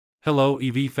Hello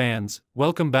EV fans,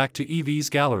 welcome back to EV's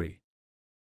Gallery.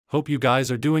 Hope you guys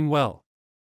are doing well.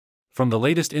 From the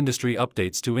latest industry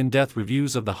updates to in-depth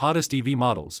reviews of the hottest EV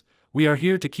models, we are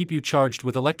here to keep you charged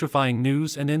with electrifying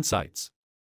news and insights.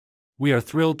 We are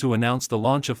thrilled to announce the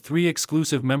launch of 3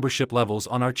 exclusive membership levels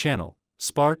on our channel: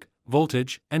 Spark,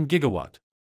 Voltage, and Gigawatt.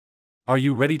 Are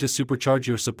you ready to supercharge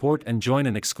your support and join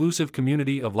an exclusive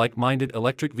community of like-minded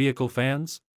electric vehicle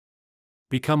fans?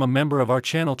 Become a member of our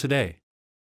channel today.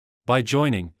 By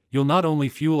joining, you'll not only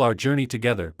fuel our journey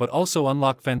together but also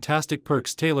unlock fantastic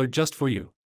perks tailored just for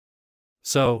you.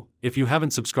 So, if you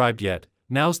haven't subscribed yet,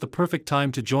 now's the perfect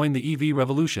time to join the EV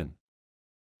revolution.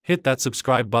 Hit that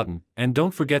subscribe button, and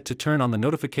don't forget to turn on the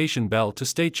notification bell to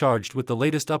stay charged with the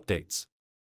latest updates.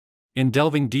 In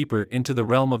delving deeper into the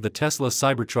realm of the Tesla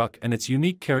Cybertruck and its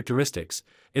unique characteristics,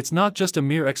 it's not just a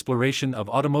mere exploration of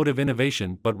automotive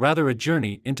innovation but rather a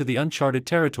journey into the uncharted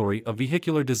territory of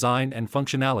vehicular design and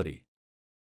functionality.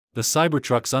 The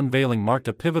Cybertruck's unveiling marked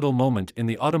a pivotal moment in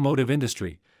the automotive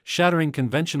industry, shattering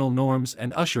conventional norms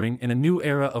and ushering in a new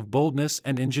era of boldness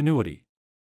and ingenuity.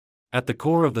 At the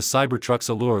core of the Cybertruck's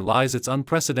allure lies its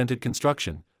unprecedented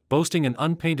construction, boasting an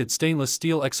unpainted stainless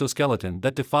steel exoskeleton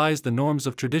that defies the norms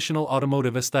of traditional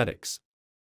automotive aesthetics.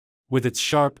 With its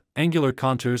sharp, angular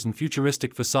contours and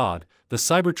futuristic facade, the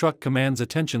Cybertruck commands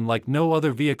attention like no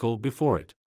other vehicle before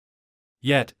it.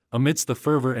 Yet, amidst the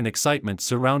fervor and excitement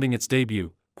surrounding its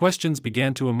debut, questions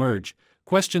began to emerge,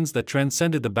 questions that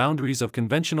transcended the boundaries of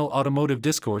conventional automotive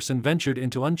discourse and ventured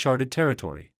into uncharted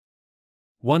territory.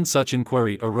 One such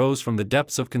inquiry arose from the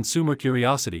depths of consumer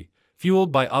curiosity,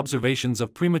 fueled by observations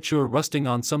of premature rusting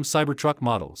on some Cybertruck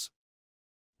models.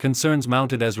 Concerns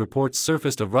mounted as reports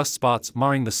surfaced of rust spots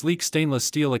marring the sleek stainless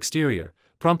steel exterior,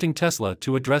 prompting Tesla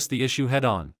to address the issue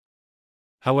head-on.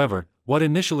 However, what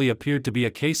initially appeared to be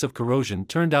a case of corrosion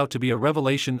turned out to be a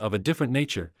revelation of a different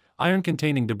nature: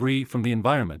 iron-containing debris from the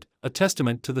environment, a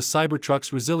testament to the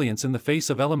Cybertruck's resilience in the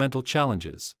face of elemental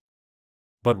challenges.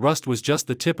 But rust was just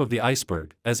the tip of the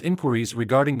iceberg, as inquiries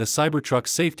regarding the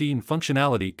Cybertruck's safety and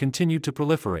functionality continued to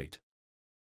proliferate.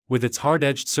 With its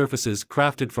hard-edged surfaces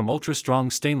crafted from ultra-strong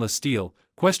stainless steel,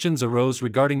 questions arose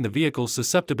regarding the vehicle's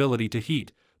susceptibility to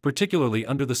heat, particularly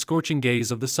under the scorching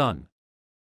gaze of the sun.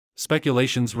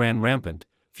 Speculations ran rampant,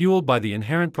 fueled by the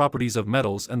inherent properties of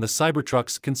metals and the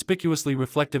Cybertruck's conspicuously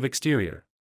reflective exterior.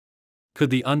 Could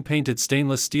the unpainted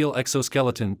stainless steel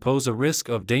exoskeleton pose a risk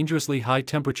of dangerously high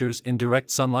temperatures in direct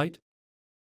sunlight?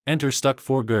 Enter Stuck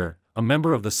Forger, a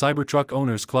member of the Cybertruck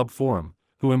Owners Club forum,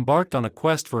 who embarked on a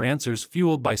quest for answers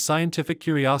fueled by scientific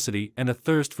curiosity and a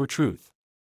thirst for truth.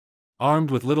 Armed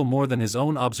with little more than his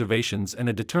own observations and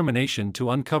a determination to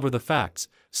uncover the facts,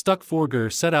 Stuck Forger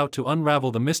set out to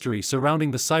unravel the mystery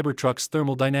surrounding the Cybertruck's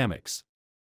thermal dynamics.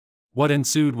 What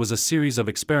ensued was a series of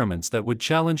experiments that would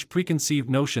challenge preconceived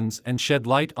notions and shed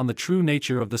light on the true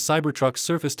nature of the Cybertruck's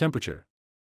surface temperature.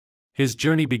 His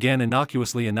journey began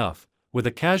innocuously enough, with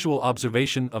a casual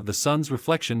observation of the sun's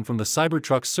reflection from the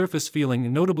Cybertruck's surface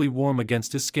feeling notably warm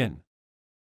against his skin.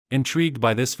 Intrigued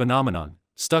by this phenomenon,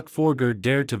 Stuck Forger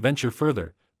dared to venture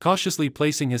further, cautiously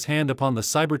placing his hand upon the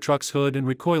Cybertruck's hood and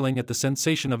recoiling at the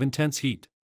sensation of intense heat.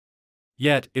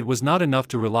 Yet, it was not enough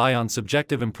to rely on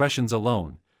subjective impressions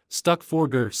alone. Stuck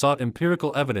Forger sought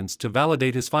empirical evidence to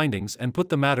validate his findings and put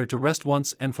the matter to rest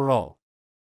once and for all.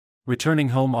 Returning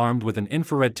home armed with an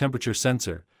infrared temperature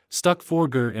sensor, Stuck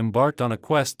Forger embarked on a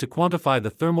quest to quantify the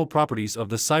thermal properties of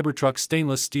the Cybertruck's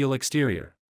stainless steel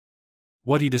exterior.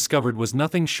 What he discovered was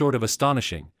nothing short of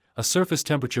astonishing: a surface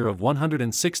temperature of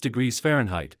 106 degrees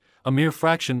Fahrenheit, a mere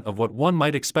fraction of what one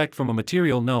might expect from a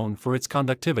material known for its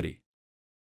conductivity.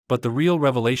 But the real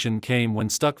revelation came when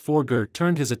Stuck Forger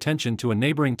turned his attention to a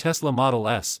neighboring Tesla Model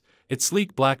S, its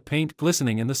sleek black paint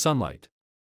glistening in the sunlight.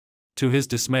 To his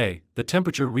dismay, the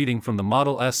temperature reading from the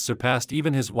Model S surpassed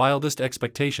even his wildest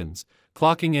expectations,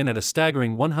 clocking in at a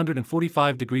staggering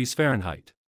 145 degrees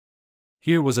Fahrenheit.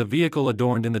 Here was a vehicle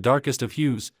adorned in the darkest of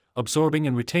hues, absorbing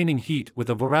and retaining heat with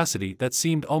a voracity that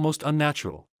seemed almost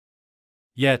unnatural.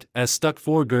 Yet, as Stuck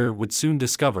Forger would soon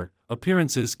discover,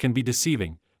 appearances can be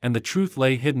deceiving, and the truth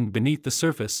lay hidden beneath the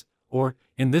surface, or,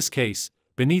 in this case,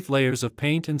 beneath layers of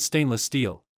paint and stainless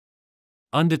steel.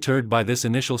 Undeterred by this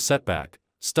initial setback,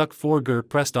 Stuck Forger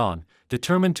pressed on,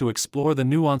 determined to explore the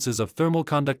nuances of thermal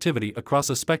conductivity across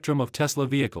a spectrum of Tesla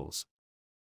vehicles.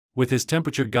 With his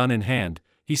temperature gun in hand,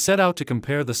 he set out to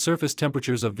compare the surface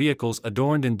temperatures of vehicles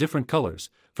adorned in different colors,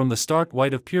 from the stark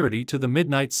white of purity to the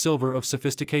midnight silver of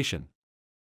sophistication.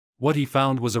 What he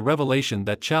found was a revelation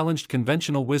that challenged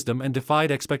conventional wisdom and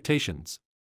defied expectations.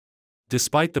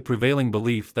 Despite the prevailing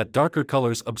belief that darker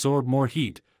colors absorb more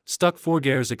heat, Stuck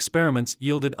Forgare's experiments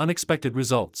yielded unexpected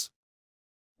results.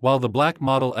 While the black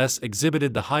Model S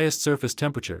exhibited the highest surface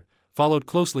temperature, followed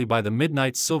closely by the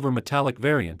Midnight Silver metallic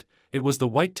variant, it was the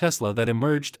white Tesla that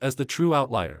emerged as the true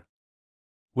outlier.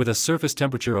 With a surface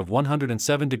temperature of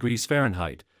 107 degrees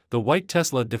Fahrenheit, the white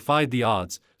Tesla defied the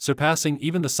odds, surpassing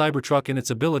even the Cybertruck in its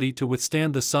ability to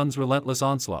withstand the sun's relentless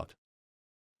onslaught.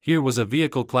 Here was a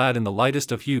vehicle clad in the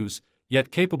lightest of hues, yet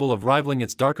capable of rivaling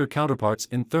its darker counterparts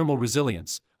in thermal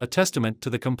resilience, a testament to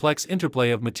the complex interplay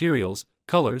of materials,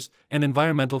 colors, and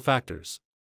environmental factors.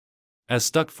 As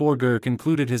Stuck Forgare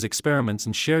concluded his experiments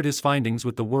and shared his findings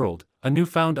with the world, a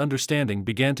newfound understanding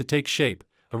began to take shape,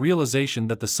 a realization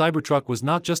that the Cybertruck was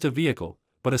not just a vehicle,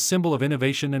 but a symbol of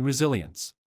innovation and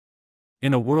resilience.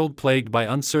 In a world plagued by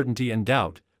uncertainty and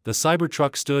doubt, the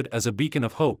Cybertruck stood as a beacon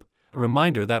of hope, a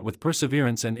reminder that with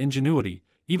perseverance and ingenuity,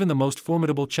 even the most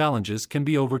formidable challenges can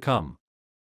be overcome.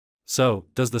 So,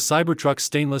 does the Cybertruck's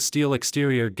stainless steel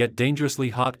exterior get dangerously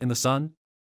hot in the sun?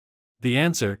 The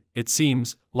answer, it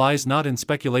seems, lies not in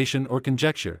speculation or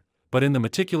conjecture, but in the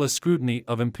meticulous scrutiny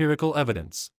of empirical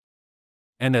evidence.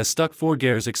 And as Stuck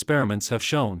Forgare's experiments have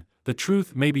shown, the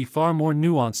truth may be far more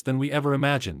nuanced than we ever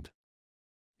imagined.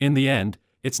 In the end,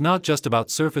 it's not just about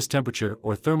surface temperature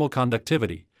or thermal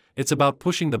conductivity, it's about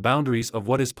pushing the boundaries of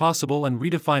what is possible and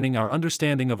redefining our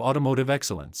understanding of automotive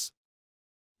excellence.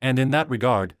 And in that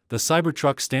regard, the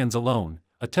Cybertruck stands alone,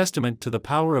 a testament to the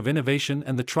power of innovation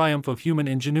and the triumph of human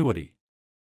ingenuity.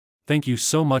 Thank you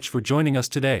so much for joining us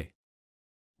today.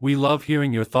 We love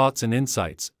hearing your thoughts and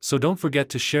insights, so don't forget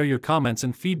to share your comments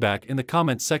and feedback in the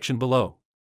comments section below.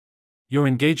 Your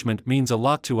engagement means a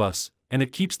lot to us, and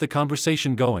it keeps the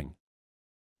conversation going.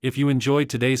 If you enjoyed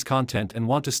today's content and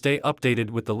want to stay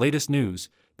updated with the latest news,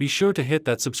 be sure to hit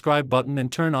that subscribe button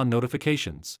and turn on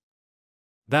notifications.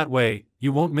 That way,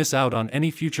 you won't miss out on any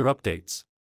future updates.